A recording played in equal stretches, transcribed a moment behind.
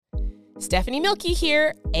Stephanie Milky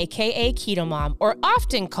here, aka Keto Mom, or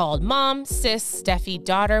often called mom, sis, Steffi,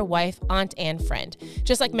 daughter, wife, aunt, and friend.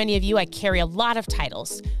 Just like many of you, I carry a lot of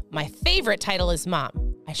titles. My favorite title is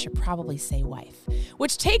mom. I should probably say wife,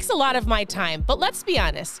 which takes a lot of my time. But let's be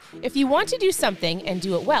honest, if you want to do something and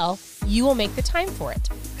do it well, you will make the time for it.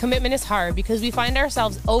 Commitment is hard because we find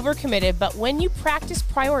ourselves overcommitted, but when you practice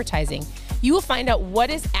prioritizing, you will find out what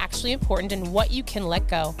is actually important and what you can let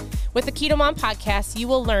go. With the Keto Mom podcast, you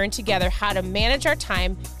will learn together how to manage our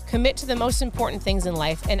time, commit to the most important things in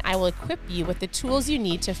life, and I will equip you with the tools you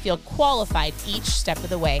need to feel qualified each step of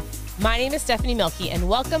the way. My name is Stephanie Milky, and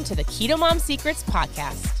welcome to the Keto Mom Secrets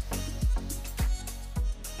podcast.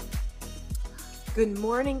 Good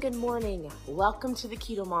morning, good morning. Welcome to the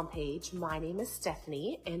Keto Mom page. My name is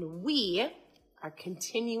Stephanie, and we are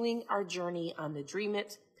continuing our journey on the Dream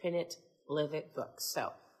It, Pin It, Live It book.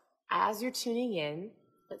 So as you're tuning in,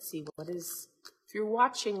 let's see, if you're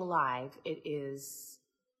watching live, it is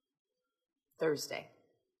Thursday.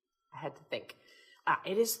 I had to think.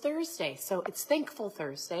 It is Thursday, so it's Thankful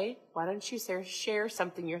Thursday. Why don't you share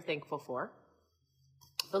something you're thankful for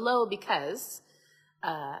below, because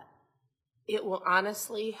it will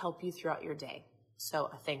honestly help you throughout your day. So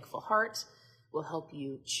a thankful heart will help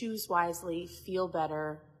you choose wisely, feel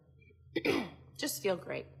better, just feel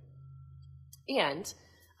great. And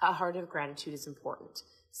a heart of gratitude is important.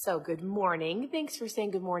 So good morning. Thanks for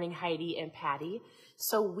saying good morning, Heidi and Patty.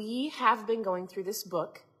 So we have been going through this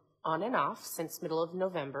book on and off since middle of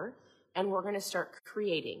November, and we're going to start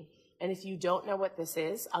creating. And if you don't know what this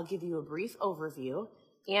is, I'll give you a brief overview.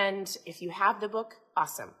 And if you have the book,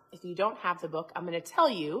 awesome. If you don't have the book, I'm going to tell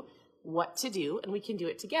you what to do, and we can do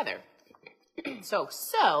it together.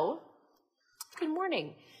 So good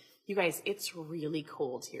morning. You guys, it's really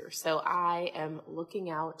cold here. So I am looking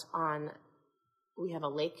out we have a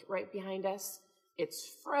lake right behind us.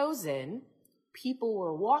 It's frozen. People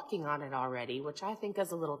were walking on it already, which I think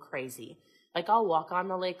is a little crazy. Like, I'll walk on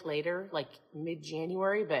the lake later, like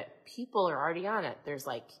mid-January, but people are already on it. There's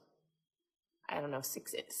like, I don't know,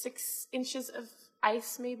 6 inches of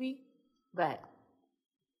ice maybe, but,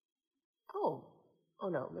 oh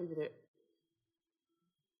no, maybe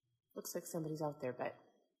looks like somebody's out there, but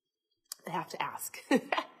I have to ask.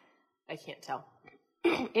 I can't tell.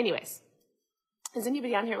 Anyways, does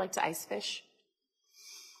anybody on here like to ice fish?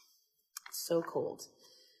 It's so cold.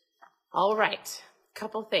 All right,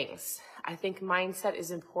 couple things. I think mindset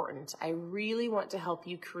is important. I really want to help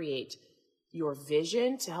you create your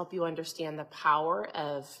vision, to help you understand the power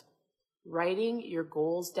of writing your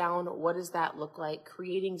goals down. What does that look like?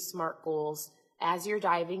 Creating SMART goals as you're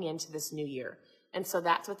diving into this new year. And so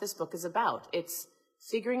that's what this book is about. It's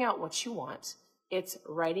figuring out what you want. It's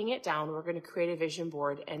writing it down. We're going to create a vision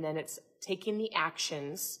board, and then it's taking the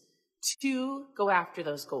actions to go after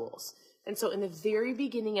those goals. And so in the very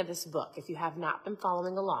beginning of this book, if you have not been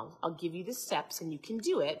following along, I'll give you the steps and you can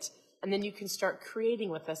do it. And then you can start creating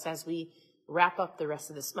with us as we wrap up the rest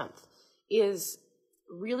of this month. It's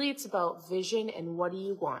about vision and what do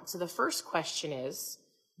you want? So the first question is,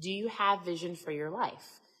 do you have vision for your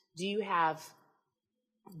life? Do you have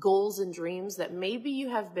goals and dreams that maybe you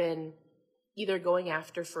have been either going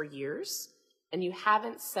after for years and you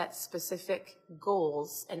haven't set specific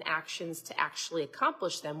goals and actions to actually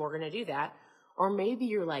accomplish them? We're going to do that. Or maybe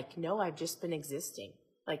you're like, no, I've just been existing.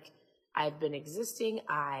 Like, I've been existing.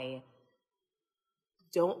 I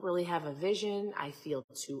don't really have a vision. I feel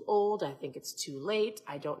too old. I think it's too late.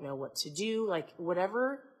 I don't know what to do. Like,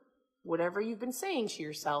 whatever you've been saying to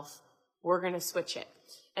yourself, we're going to switch it.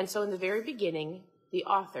 And so in the very beginning, the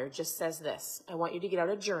author just says this: I want you to get out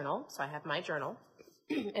a journal. So I have my journal.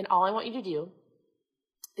 And all I want you to do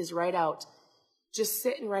is just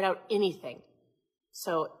sit and write out anything.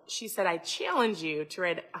 So she said, I challenge you to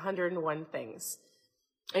write 101 things.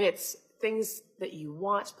 And it's things that you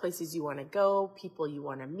want, places you want to go, people you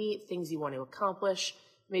want to meet, things you want to accomplish,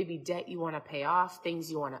 maybe debt you want to pay off, things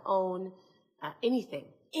you want to own, anything.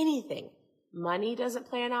 Money doesn't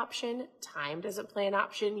play an option. Time doesn't play an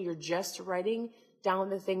option. You're just writing down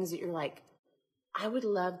the things that you're like, I would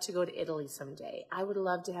love to go to Italy someday. I would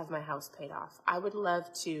love to have my house paid off. I would love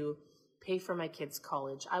to pay for my kids'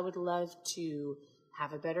 college. I would love to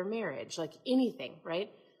have a better marriage, like anything,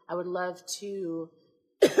 right? I would love to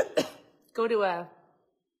go to a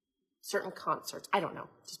certain concert. I don't know,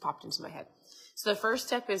 just popped into my head. So the first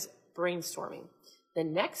step is brainstorming. The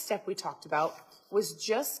next step we talked about was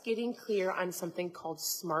just getting clear on something called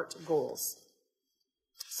SMART goals.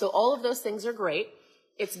 So all of those things are great.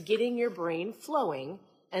 It's getting your brain flowing.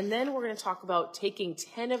 And then we're going to talk about taking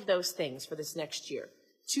 10 of those things for this next year,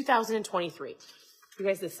 2023. You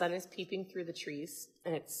guys, the sun is peeping through the trees,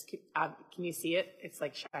 and it's, can you see it? It's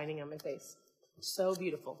like shining on my face. So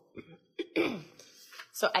beautiful.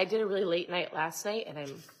 So I did a really late night last night, and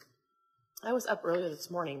I was up earlier this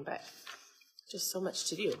morning, but just so much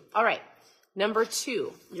to do. All right. Number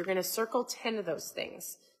 2, you're going to circle 10 of those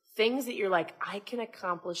things. Things that you're like, I can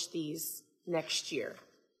accomplish these next year.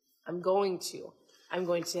 I'm going to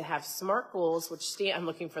have SMART goals, I'm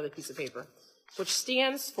looking for the piece of paper, which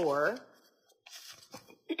stands for,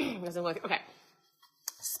 okay,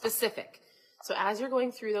 specific. So as you're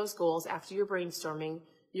going through those goals after you're brainstorming,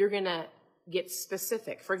 you're going to get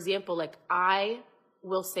specific. For example, like, I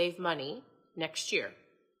will save money next year.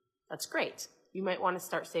 That's great. You might want to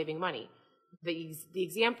start saving money. The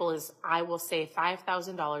example is, I will save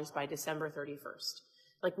 $5,000 by December 31st.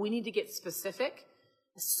 Like, we need to get specific.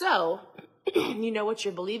 So you know what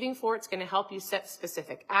you're believing for. It's going to help you set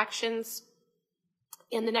specific actions.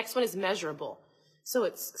 And the next one is measurable. So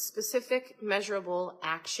it's specific, measurable,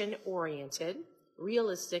 action-oriented,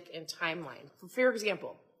 realistic, and timeline. For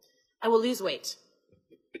example, I will lose weight.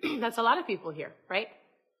 That's a lot of people here, right?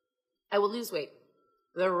 I will lose weight.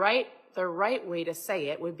 The right way to say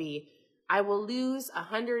it would be, I will lose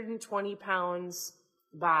 120 pounds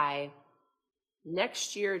by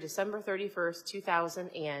next year, December 31st,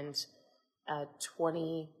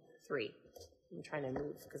 2023. I'm trying to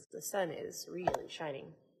move because the sun is really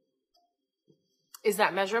shining. Is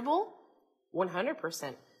that measurable?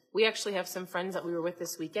 100%. We actually have some friends that we were with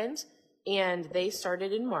this weekend, and they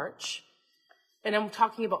started in March. And I'm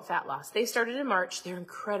talking about fat loss. They started in March. They're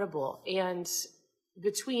incredible. And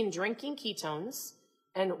between drinking ketones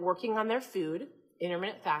and working on their food,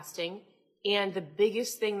 intermittent fasting, and the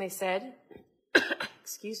biggest thing they said,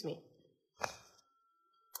 excuse me,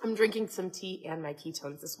 I'm drinking some tea and my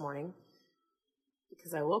ketones this morning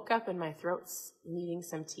because I woke up and my throat's needing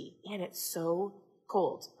some tea, and it's so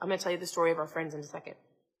cold. I'm going to tell you the story of our friends in a second.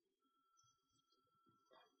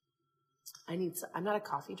 I'm not a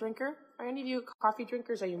coffee drinker. Are any of you coffee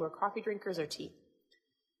drinkers? Are you more coffee drinkers or tea?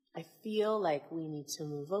 I feel like we need to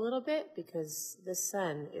move a little bit because the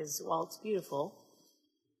sun is, while it's beautiful,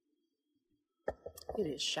 it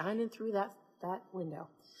is shining through that window.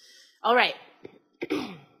 All right.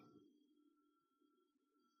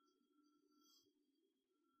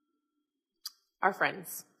 Our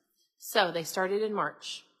friends. So they started in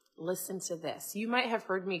March. Listen to this. You might have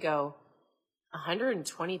heard me go,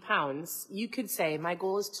 120 pounds. You could say, my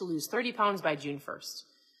goal is to lose 30 pounds by June 1st,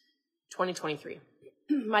 2023.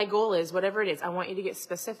 My goal is, whatever it is, I want you to get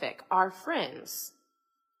specific. Our friends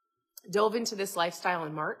dove into this lifestyle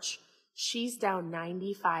in March. She's down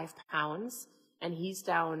 95 pounds, and he's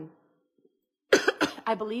down,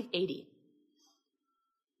 I believe, 80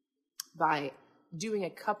 by doing a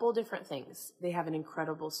couple different things. They have an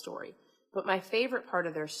incredible story. But my favorite part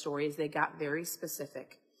of their story is they got very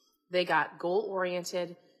specific. They got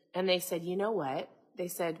goal-oriented, and they said, you know what? They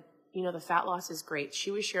said, the fat loss is great.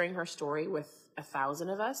 She was sharing her story with 1,000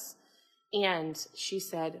 of us, and she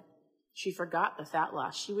said she forgot the fat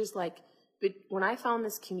loss. She was like, but when I found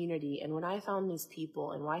this community and when I found these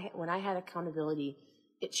people and when I had accountability,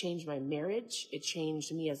 it changed my marriage. It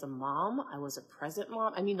changed me as a mom. I was a present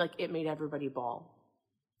mom. I mean, like, it made everybody bawl.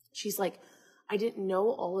 She's like, I didn't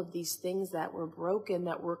know all of these things that were broken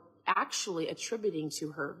that were actually attributing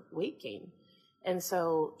to her weight gain. And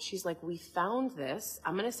so she's like, we found this.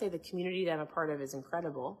 I'm going to say the community that I'm a part of is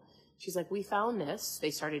incredible. She's like, we found this. They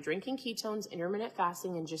started drinking ketones, intermittent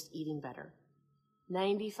fasting, and just eating better.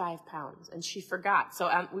 95 pounds. And she forgot. So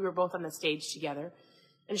we were both on the stage together,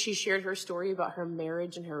 and she shared her story about her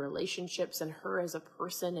marriage and her relationships and her as a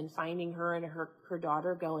person, and finding her and her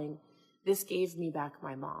daughter going, this gave me back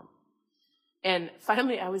my mom. And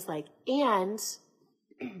finally I was like, and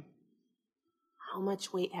how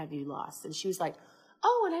much weight have you lost? And she was like,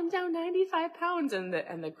 oh, and I'm down 95 pounds. And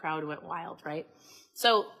the crowd went wild, right?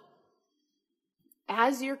 So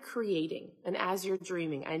as you're creating and as you're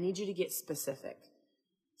dreaming, I need you to get specific.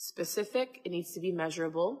 Specific, it needs to be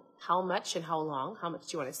measurable. How much and how long? How much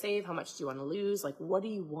do you want to save? How much do you want to lose? Like, what do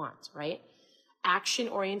you want, right?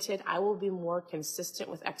 Action-oriented, I will be more consistent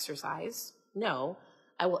with exercise. No,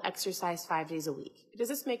 I will exercise 5 days a week. Does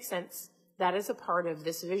this make sense? That is a part of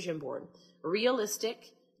this vision board. Realistic,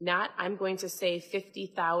 not I'm going to save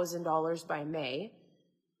 $50,000 by May,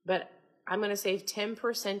 but I'm going to save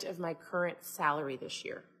 10% of my current salary this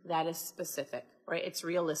year. That is specific, right? It's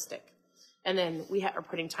realistic. And then we are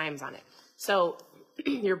putting times on it. So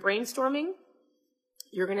you're brainstorming.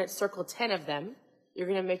 You're going to circle 10 of them. You're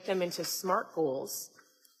going to make them into SMART goals.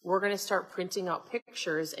 We're going to start printing out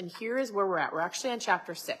pictures. And here is where we're at. We're actually on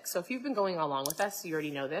chapter 6. So if you've been going along with us, you already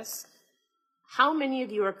know this. How many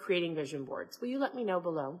of you are creating vision boards? Will you let me know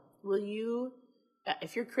below? Will you,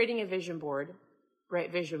 if you're creating a vision board, write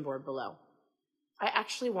vision board below. I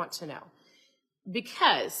actually want to know.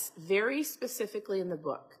 Because very specifically in the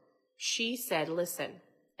book, she said, listen,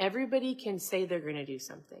 everybody can say they're going to do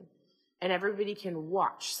something. And everybody can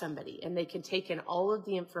watch somebody. And they can take in all of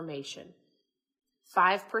the information.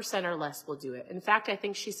 5% or less will do it. In fact, I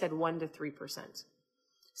think she said 1 to 3%.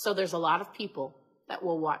 So there's a lot of people that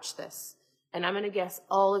will watch this. And I'm going to guess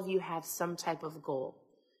all of you have some type of goal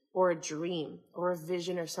or a dream or a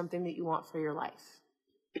vision or something that you want for your life.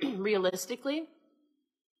 Realistically,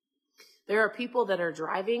 there are people that are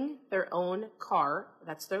driving their own car,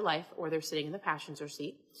 that's their life, or they're sitting in the passenger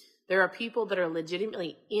seat. There are people that are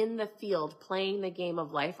legitimately in the field playing the game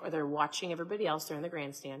of life, or they're watching everybody else, they're in the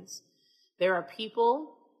grandstands. There are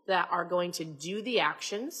people that are going to do the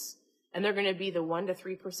actions, and they're going to be the 1 to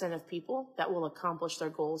 3% of people that will accomplish their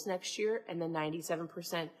goals next year, and the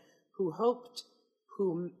 97% who hoped,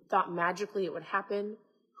 who thought magically it would happen,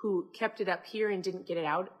 who kept it up here and didn't get it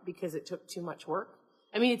out because it took too much work.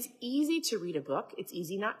 I mean, it's easy to read a book. It's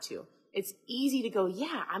easy not to. It's easy to go,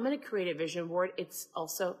 yeah, I'm going to create a vision board. It's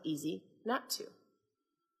also easy not to.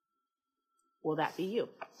 Will that be you?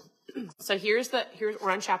 So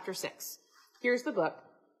we're on chapter 6. Here's the book.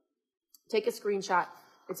 Take a screenshot.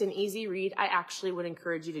 It's an easy read. I actually would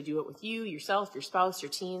encourage you to do it with you, yourself, your spouse,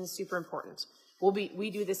 your teens. Super important. We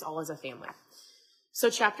do this all as a family. So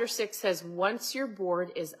chapter 6 says, once your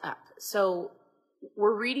board is up. So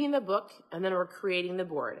we're reading the book and then we're creating the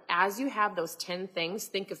board. As you have those 10 things,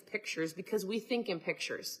 think of pictures because we think in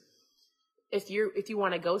pictures. If you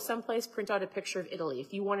want to go someplace, print out a picture of Italy.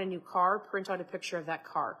 If you want a new car, print out a picture of that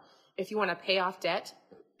car. If you want to pay off debt,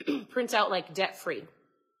 print out like debt free.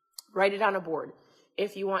 Write it on a board.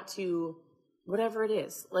 If you want to, whatever it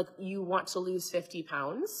is, like you want to lose 50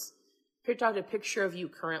 pounds, print out a picture of you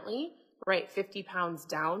currently, write 50 pounds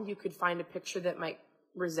down. You could find a picture that might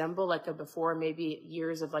resemble like a before, maybe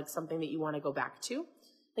years of like something that you want to go back to.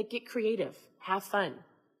 Like get creative, have fun.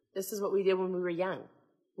 This is what we did when we were young.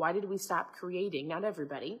 Why did we stop creating? Not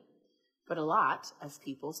everybody, but a lot of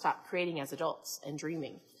people stopped creating as adults and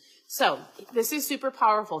dreaming. So this is super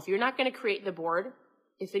powerful. If you're not going to create the board,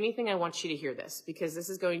 if anything, I want you to hear this because this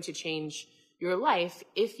is going to change your life.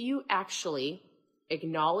 If you actually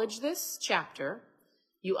acknowledge this chapter,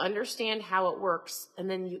 you understand how it works, and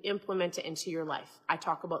then you implement it into your life. I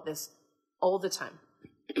talk about this all the time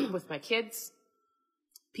with my kids,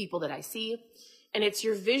 people that I see. And it's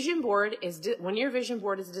your vision board when your vision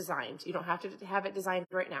board is designed, you don't have to have it designed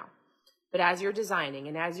right now. But as you're designing,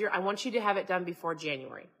 and I want you to have it done before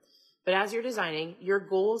January. But as you're designing, your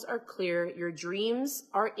goals are clear. Your dreams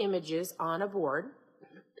are images on a board.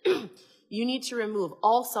 You need to remove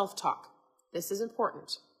all self-talk. This is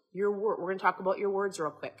important. We're going to talk about your words real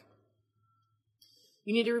quick.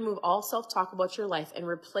 You need to remove all self-talk about your life and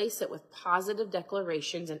replace it with positive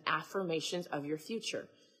declarations and affirmations of your future.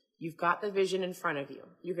 You've got the vision in front of you.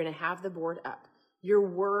 You're going to have the board up. Your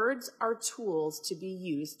words are tools to be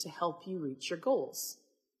used to help you reach your goals.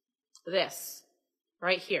 This,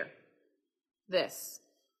 right here, this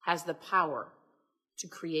has the power to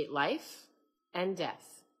create life and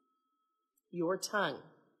death. Your tongue,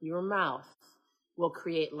 your mouth, will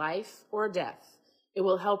create life or death. It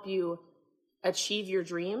will help you achieve your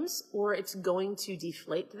dreams, or it's going to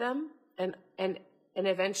deflate them, and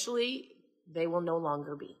eventually they will no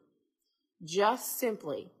longer be. Just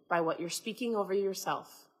simply by what you're speaking over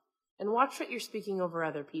yourself. And watch what you're speaking over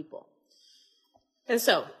other people. And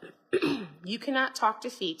so, you cannot talk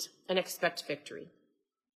defeat and expect victory.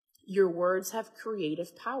 Your words have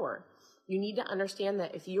creative power. You need to understand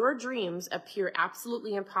that if your dreams appear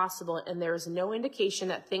absolutely impossible and there is no indication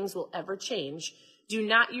that things will ever change, do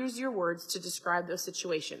not use your words to describe those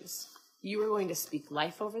situations. You are going to speak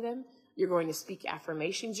life over them. You're going to speak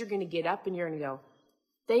affirmations. You're going to get up and you're going to go,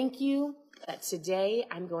 thank you that today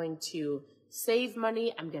I'm going to save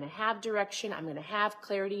money. I'm going to have direction. I'm going to have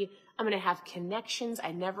clarity. I'm going to have connections.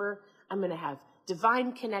 I'm going to have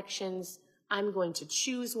divine connections. I'm going to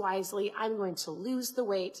choose wisely. I'm going to lose the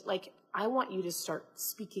weight. Like, I want you to start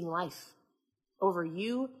speaking life over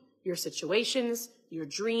you, your situations, your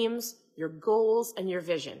dreams, your goals, and your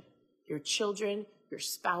vision. Your children, your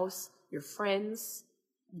spouse, your friends.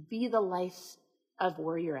 Be the life of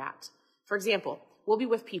where you're at. For example, we'll be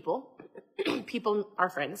with people, our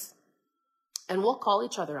friends, and we'll call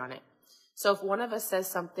each other on it. So if one of us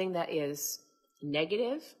says something that is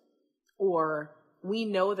negative, or we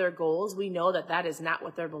know their goals, we know that that is not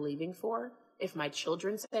what they're believing for. If my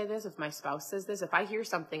children say this, if my spouse says this, if I hear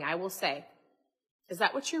something, I will say, is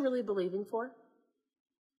that what you're really believing for?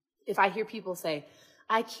 If I hear people say,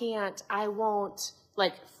 I can't, I won't,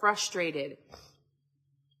 like frustrated,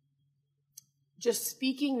 just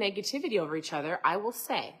speaking negativity over each other, I will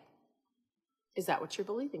say, is that what you're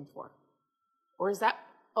believing for? Or is that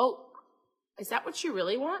what you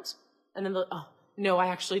really want? And then oh, no, I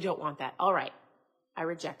actually don't want that. All right, I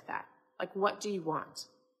reject that. Like, what do you want?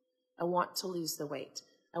 I want to lose the weight.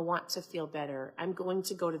 I want to feel better. I'm going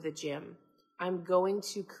to go to the gym. I'm going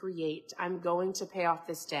to create. I'm going to pay off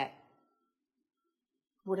this debt.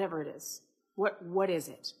 Whatever it is. What is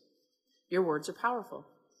it? Your words are powerful.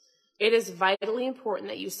 It is vitally important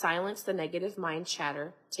that you silence the negative mind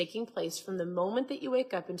chatter taking place from the moment that you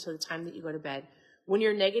wake up until the time that you go to bed. When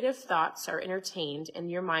your negative thoughts are entertained in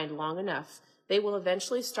your mind long enough, they will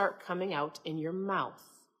eventually start coming out in your mouth.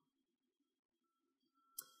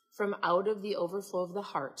 From out of the overflow of the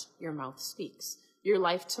heart, your mouth speaks. Your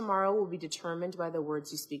life tomorrow will be determined by the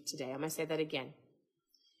words you speak today. I'm going to say that again.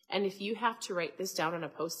 And if you have to write this down on a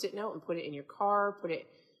Post-it note and put it in your car, put it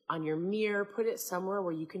on your mirror, put it somewhere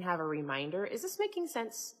where you can have a reminder. Is this making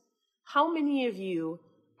sense? How many of you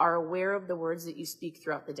are aware of the words that you speak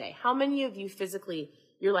throughout the day? How many of you physically,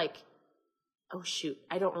 you're like, oh shoot,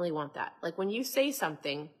 I don't really want that. Like when you say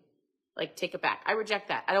something, like take it back. I reject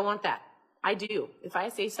that. I don't want that. I do. If I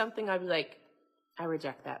say something, I'd be like, I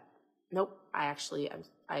reject that. Nope, I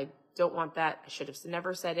don't want that. I should have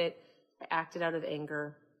never said it. I acted out of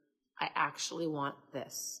anger. I actually want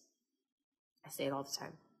this. I say it all the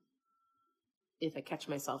time. If I catch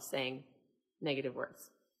myself saying negative words.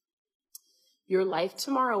 Your life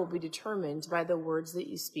tomorrow will be determined by the words that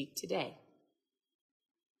you speak today.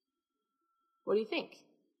 What do you think?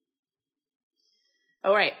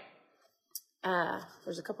 All right.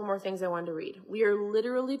 There's a couple more things I wanted to read. We are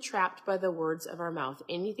literally trapped by the words of our mouth.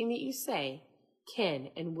 Anything that you say can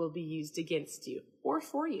and will be used against you or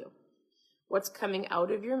for you. What's coming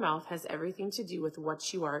out of your mouth has everything to do with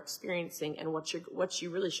what you are experiencing and what you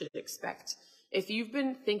really should expect. If you've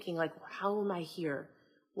been thinking like, how am I here?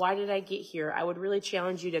 Why did I get here? I would really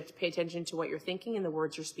challenge you to pay attention to what you're thinking and the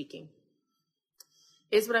words you're speaking.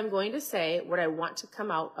 Is what I'm going to say what I want to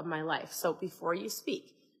come out of my life? So before you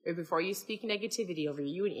speak, or before you speak negativity over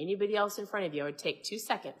you and anybody else in front of you, I would take 2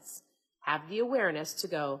 seconds, have the awareness to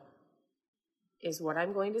go, is what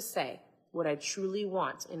I'm going to say what I truly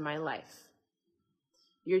want in my life?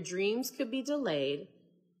 Your dreams could be delayed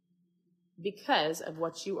because of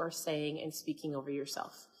what you are saying and speaking over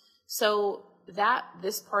yourself. So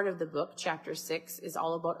this part of the book, chapter 6, is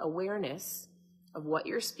all about awareness of what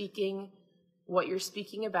you're speaking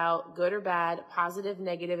about, good or bad, positive,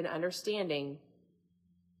 negative, and understanding.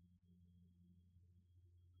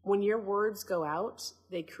 When your words go out,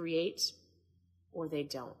 they create or they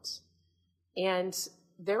don't. And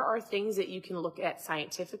there are things that you can look at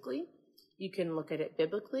scientifically, you can look at it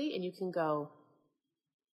biblically, and you can go,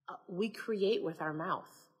 we create with our mouth.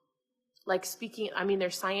 Like speaking,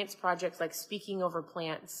 there's science projects like speaking over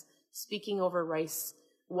plants, speaking over rice,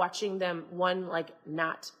 watching them, one like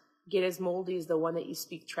not get as moldy as the one that you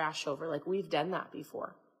speak trash over. Like we've done that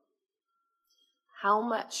before. How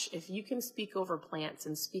much, if you can speak over plants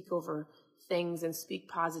and speak over things and speak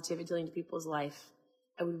positivity into people's life,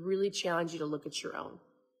 I would really challenge you to look at your own.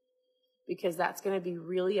 Because that's going to be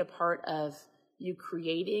really a part of you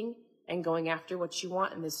creating and going after what you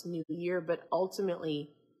want in this new year. But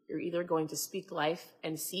ultimately, you're either going to speak life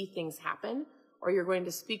and see things happen, or you're going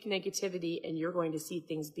to speak negativity and you're going to see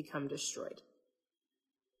things become destroyed.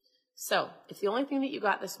 So if the only thing that you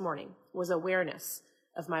got this morning was awareness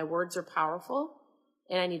of my words are powerful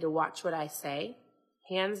and I need to watch what I say,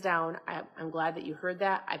 hands down, I'm glad that you heard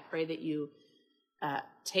that. I pray that you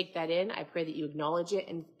take that in. I pray that you acknowledge it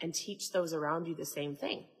and teach those around you the same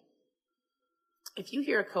thing. If you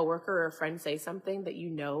hear a coworker or a friend say something that you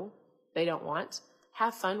know they don't want,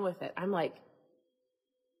 have fun with it. I'm like,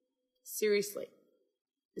 seriously,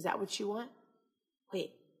 is that what you want?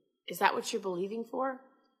 Wait, is that what you're believing for?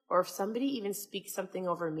 Or if somebody even speaks something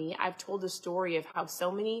over me, I've told a story of how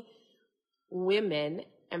so many women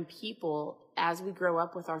and people, as we grow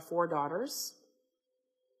up with our 4 daughters,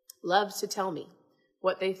 love to tell me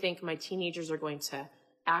what they think my teenagers are going to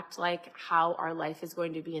act like, how our life is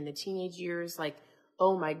going to be in the teenage years. Like,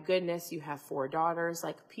 oh my goodness, you have 4 daughters.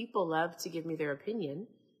 Like, people love to give me their opinion.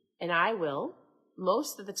 And I will,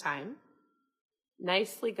 most of the time,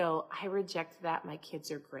 nicely go, I reject that. My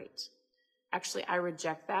kids are great. Actually, I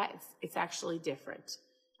reject that. It's actually different.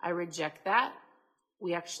 I reject that.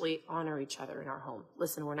 We actually honor each other in our home.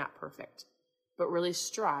 Listen, we're not perfect, but really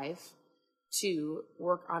strive to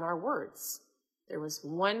work on our words. There was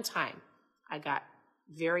one time I got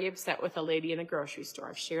very upset with a lady in a grocery store.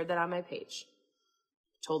 I've shared that on my page.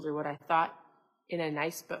 told her what I thought in a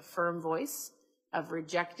nice but firm voice of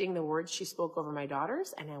rejecting the words she spoke over my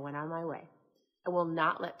daughters, and I went on my way. I will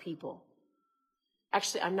not let people.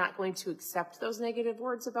 Actually, I'm not going to accept those negative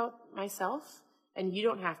words about myself, and you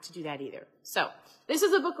don't have to do that either. So this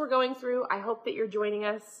is a book we're going through. I hope that you're joining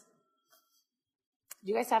us.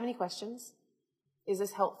 Do you guys have any questions? Is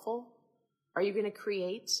this helpful? Are you going to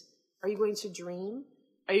create? Are you going to dream?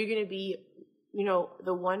 Are you going to be,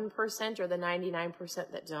 the 1% or the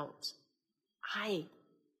 99% that don't? I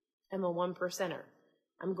am a 1%er.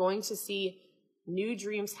 I'm going to see new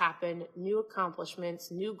dreams happen, new accomplishments,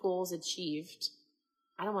 new goals achieved.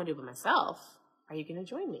 I don't want to do it by myself. Are you going to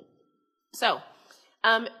join me? So,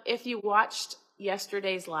 if you watched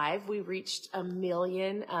yesterday's live, we reached 1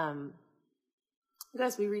 million,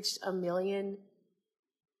 we reached 1 million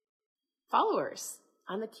followers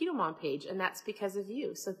on the Keto Mom page, and that's because of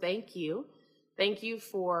you. So thank you. Thank you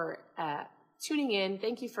for tuning in.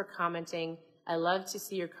 Thank you for commenting. I love to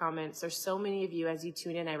see your comments. There's so many of you as you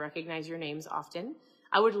tune in. I recognize your names often.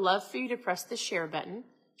 I would love for you to press the share button.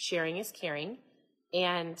 Sharing is caring.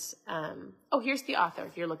 And, here's the author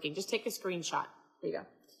if you're looking. Just take a screenshot. There you go.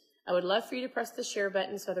 I would love for you to press the share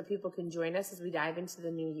button so other people can join us as we dive into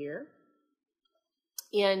the new year.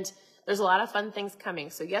 And there's a lot of fun things coming.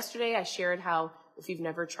 So yesterday I shared how if you've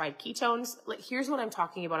never tried ketones, here's what I'm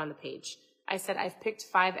talking about on the page. I said I've picked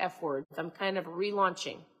 5 F words. I'm kind of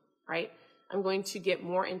relaunching, right? I'm going to get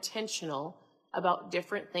more intentional about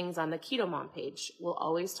different things on the Keto Mom page. We'll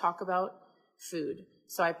always talk about food.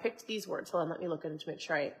 So I picked these words. Hold on, let me look at them to make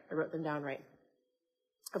sure I wrote them down right.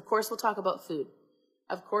 Of course, we'll talk about food.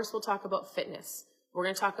 Of course, we'll talk about fitness. We're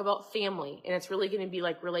going to talk about family, and it's really going to be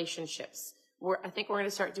like relationships. I think we're going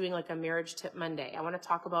to start doing like a marriage tip Monday. I want to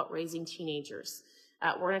talk about raising teenagers.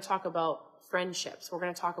 We're going to talk about friendships. We're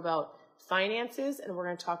going to talk about finances, and we're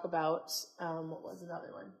going to talk about, what was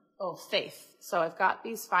another one? Oh, faith. So I've got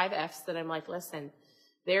these 5 Fs that I'm like, listen,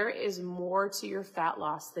 there is more to your fat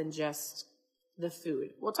loss than just the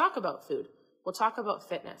food. We'll talk about food. We'll talk about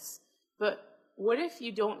fitness. But what if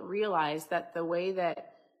you don't realize that the way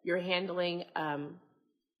that you're handling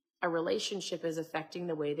a relationship is affecting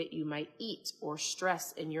the way that you might eat, or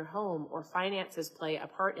stress in your home, or finances play a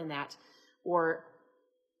part in that, or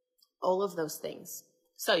all of those things.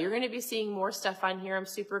 So you're going to be seeing more stuff on here. I'm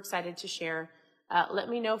super excited to share. Let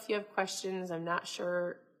me know if you have questions. I'm not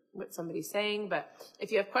sure what somebody's saying, but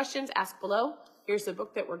if you have questions, ask below. Here's the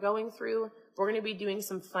book that we're going through. We're going to be doing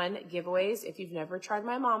some fun giveaways. If you've never tried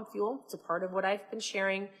my Mom Fuel, it's a part of what I've been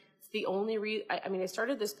sharing. It's the only I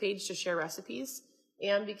started this page to share recipes,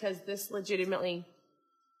 and because this legitimately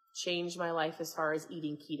changed my life as far as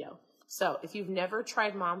eating keto. So if you've never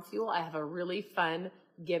tried Mom Fuel, I have a really fun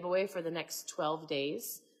giveaway for the next 12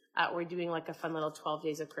 days. We're doing like a fun little 12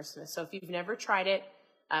 days of Christmas. So if you've never tried it,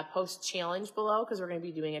 post challenge below, because we're going to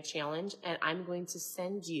be doing a challenge, and I'm going to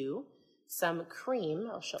send you some cream.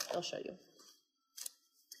 I'll show you.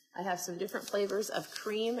 I have some different flavors of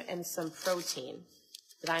cream and some protein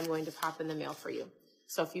that I'm going to pop in the mail for you.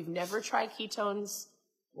 So if you've never tried ketones,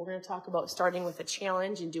 we're going to talk about starting with a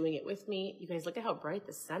challenge and doing it with me. You guys, look at how bright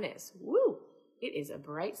the sun is. Woo! It is a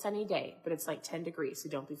bright sunny day, but it's like 10 degrees, so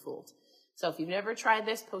don't be fooled. So if you've never tried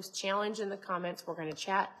this, post challenge in the comments. We're going to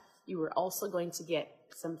chat. You are also going to get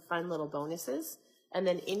some fun little bonuses. And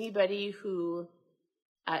then anybody who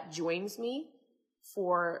joins me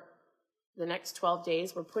for the next 12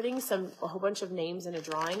 days, we're putting a whole bunch of names in a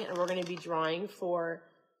drawing, and we're going to be drawing for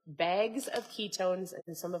bags of ketones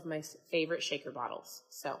and some of my favorite shaker bottles.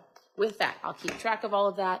 So with that, I'll keep track of all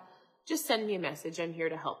of that. Just send me a message. I'm here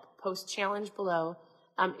to help. Post challenge below.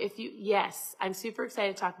 Yes, I'm super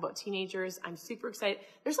excited to talk about teenagers. I'm super excited.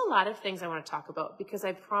 There's a lot of things I want to talk about, because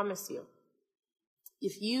I promise you,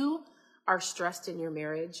 if you are stressed in your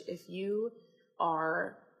marriage, if you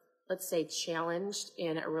are, let's say, challenged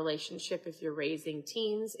in a relationship, if you're raising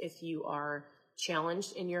teens, if you are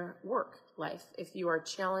challenged in your work life, if you are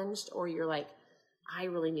challenged or you're like, I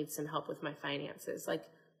really need some help with my finances, like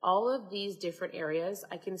all of these different areas,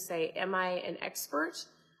 I can say, am I an expert?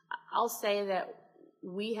 I'll say that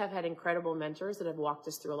we have had incredible mentors that have walked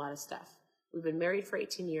us through a lot of stuff. We've been married for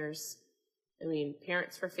 18 years.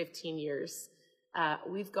 Parents for 15 years.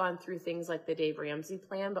 We've gone through things like the Dave Ramsey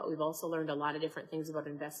plan, but we've also learned a lot of different things about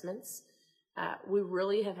investments. We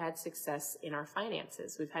really have had success in our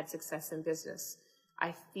finances. We've had success in business.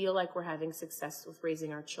 I feel like we're having success with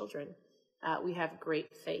raising our children. We have great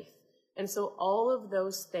faith. And so all of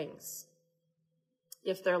those things,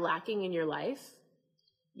 if they're lacking in your life,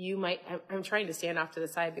 you might, I'm trying to stand off to the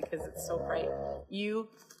side because it's so bright. You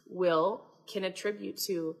can attribute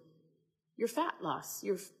to your fat loss,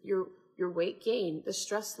 your your weight gain, the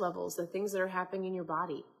stress levels, the things that are happening in your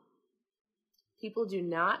body. People do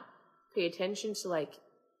not pay attention to like,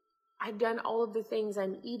 I've done all of the things,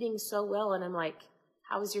 I'm eating so well, and I'm like,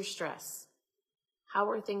 how is your stress? How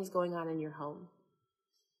are things going on in your home?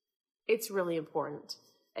 It's really important.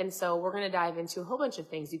 And so we're going to dive into a whole bunch of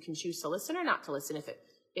things. You can choose to listen or not to listen.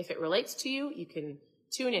 If it relates to you, you can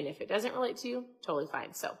tune in. If it doesn't relate to you, totally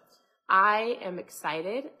fine. So I am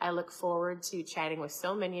excited. I look forward to chatting with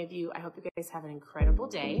so many of you. I hope you guys have an incredible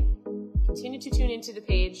day. Continue to tune into the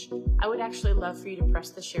page. I would actually love for you to press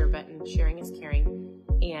the share button. Sharing is caring.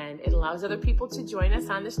 And it allows other people to join us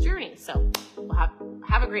on this journey. So we'll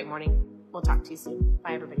have a great morning. We'll talk to you soon.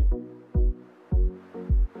 Bye, everybody.